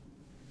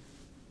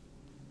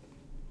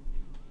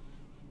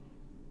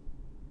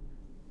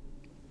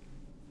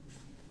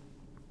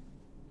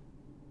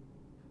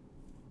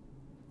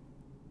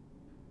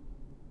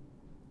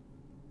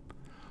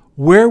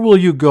 Where will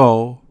you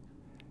go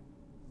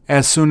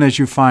as soon as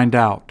you find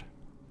out?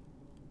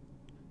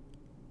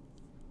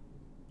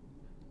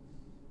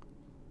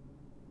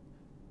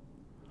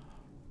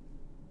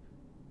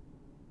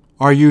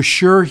 Are you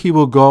sure he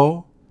will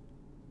go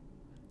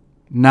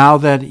now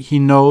that he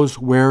knows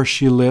where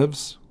she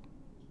lives?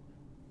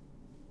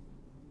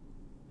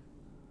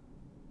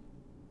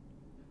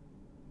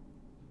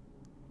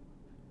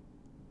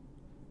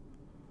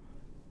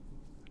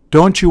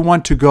 Don't you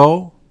want to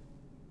go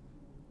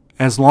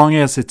as long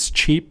as it's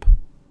cheap?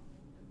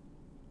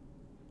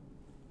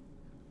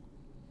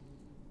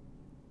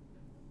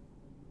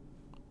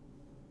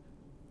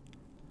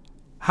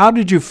 How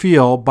did you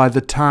feel by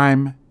the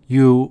time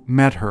you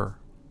met her?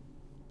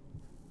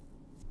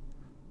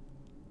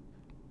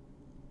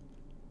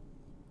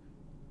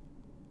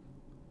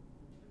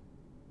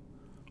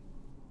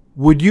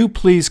 Would you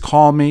please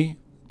call me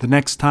the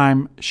next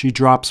time she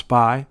drops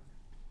by?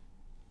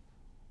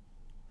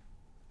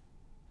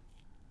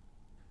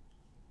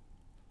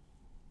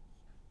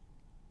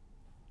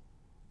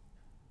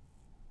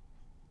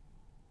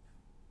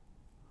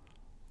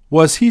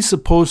 Was he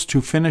supposed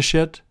to finish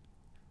it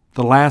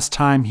the last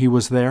time he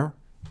was there?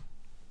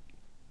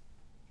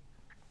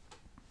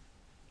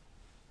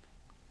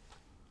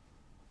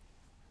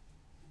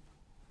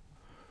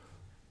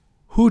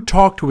 Who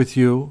talked with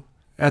you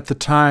at the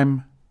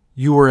time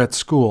you were at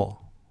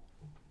school?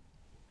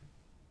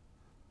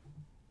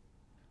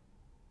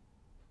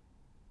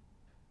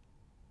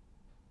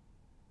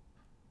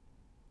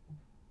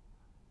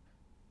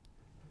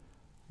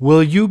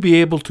 Will you be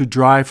able to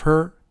drive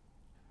her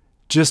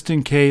just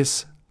in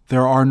case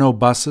there are no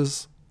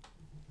buses?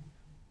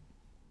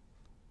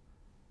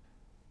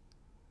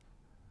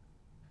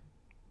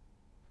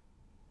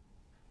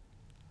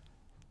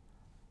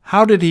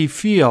 How did he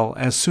feel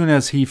as soon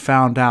as he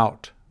found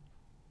out?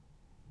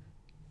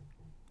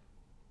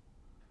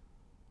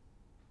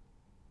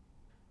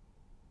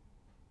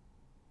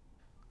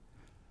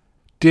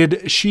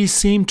 Did she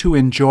seem to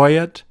enjoy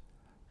it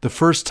the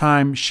first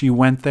time she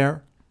went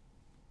there?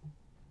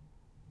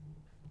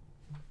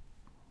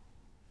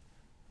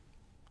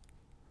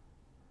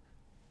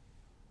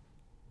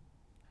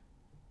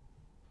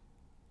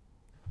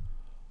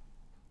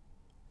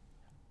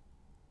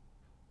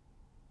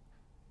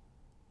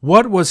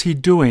 What was he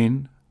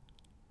doing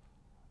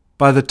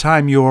by the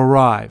time you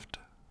arrived?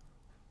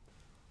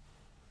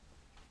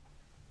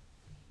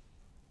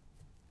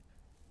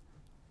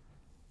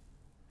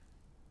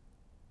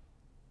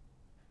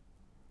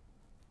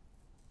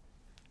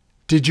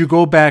 Did you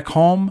go back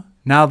home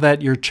now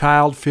that your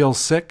child feels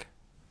sick?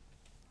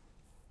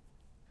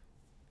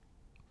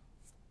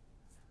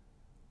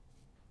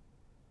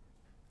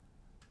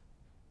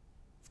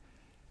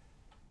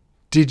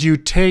 Did you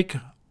take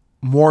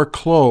more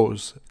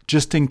clothes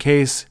just in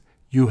case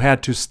you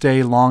had to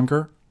stay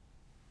longer?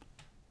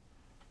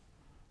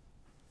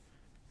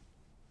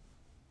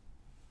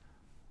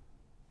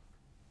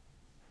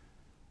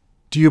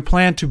 Do you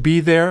plan to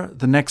be there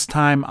the next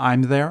time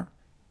I'm there?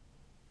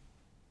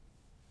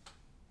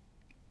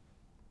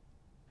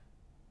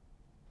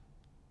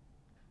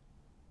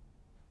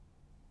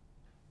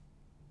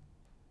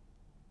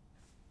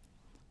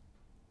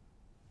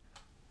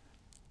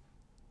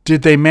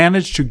 Did they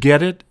manage to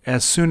get it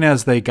as soon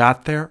as they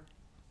got there?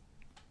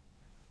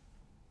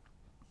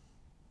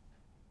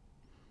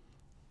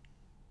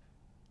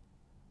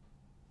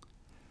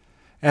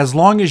 As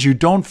long as you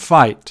don't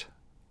fight,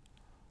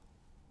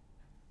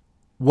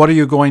 what are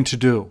you going to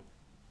do?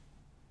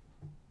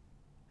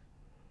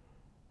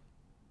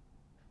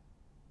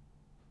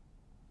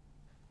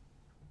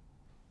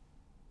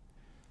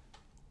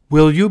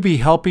 Will you be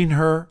helping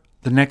her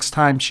the next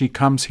time she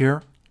comes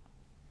here?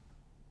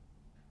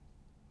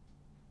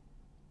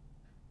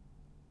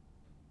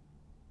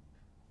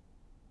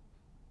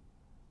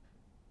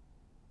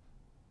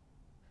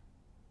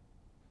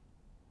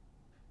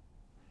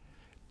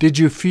 Did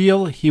you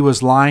feel he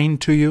was lying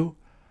to you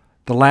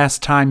the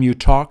last time you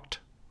talked?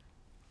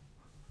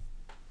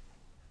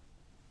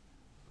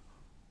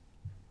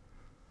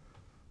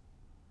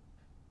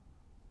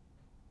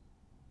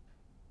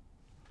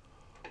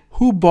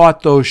 Who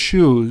bought those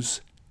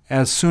shoes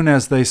as soon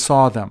as they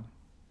saw them?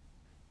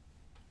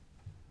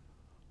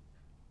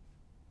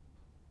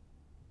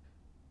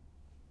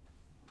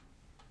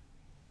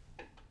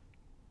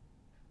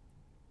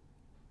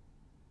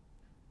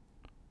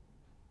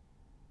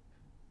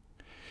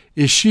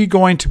 Is she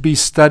going to be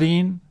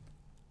studying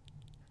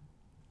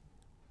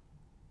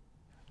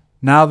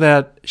now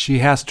that she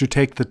has to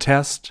take the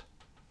test?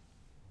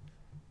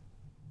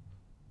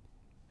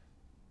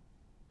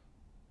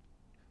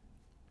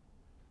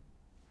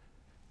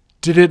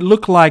 Did it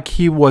look like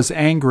he was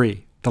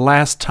angry the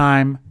last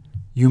time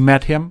you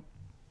met him?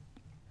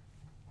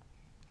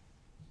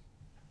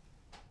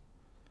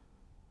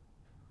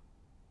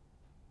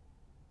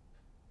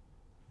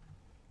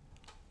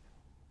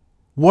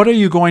 What are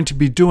you going to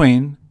be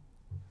doing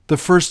the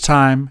first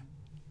time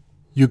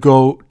you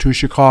go to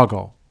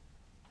Chicago?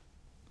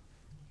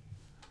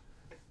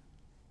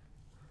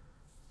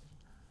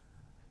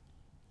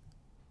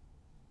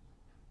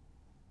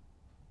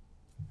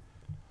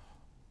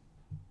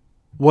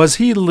 Was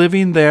he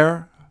living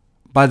there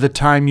by the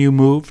time you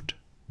moved?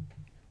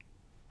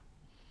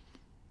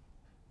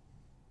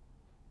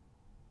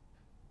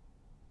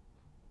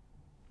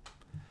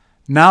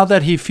 Now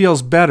that he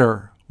feels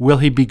better, will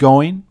he be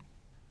going?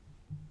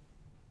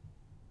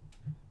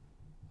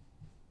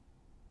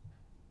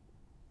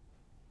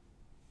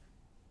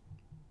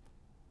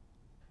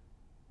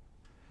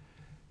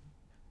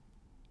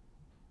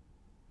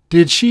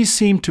 Did she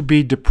seem to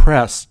be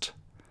depressed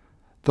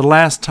the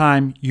last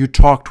time you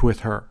talked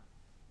with her?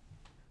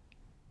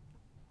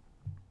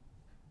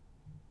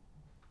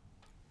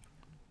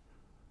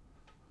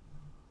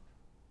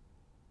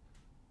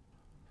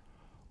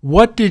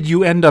 What did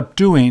you end up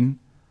doing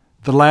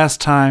the last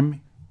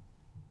time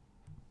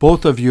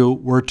both of you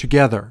were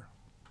together?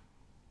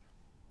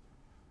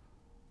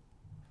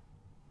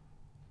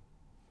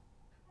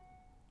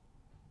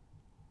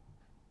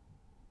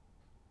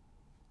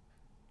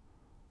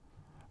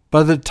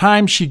 By the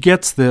time she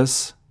gets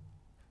this,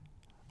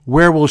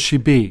 where will she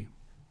be?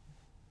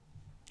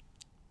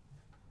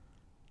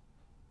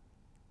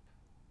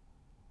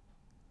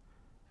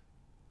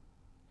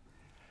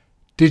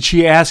 Did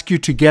she ask you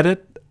to get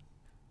it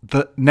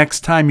the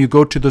next time you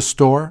go to the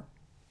store?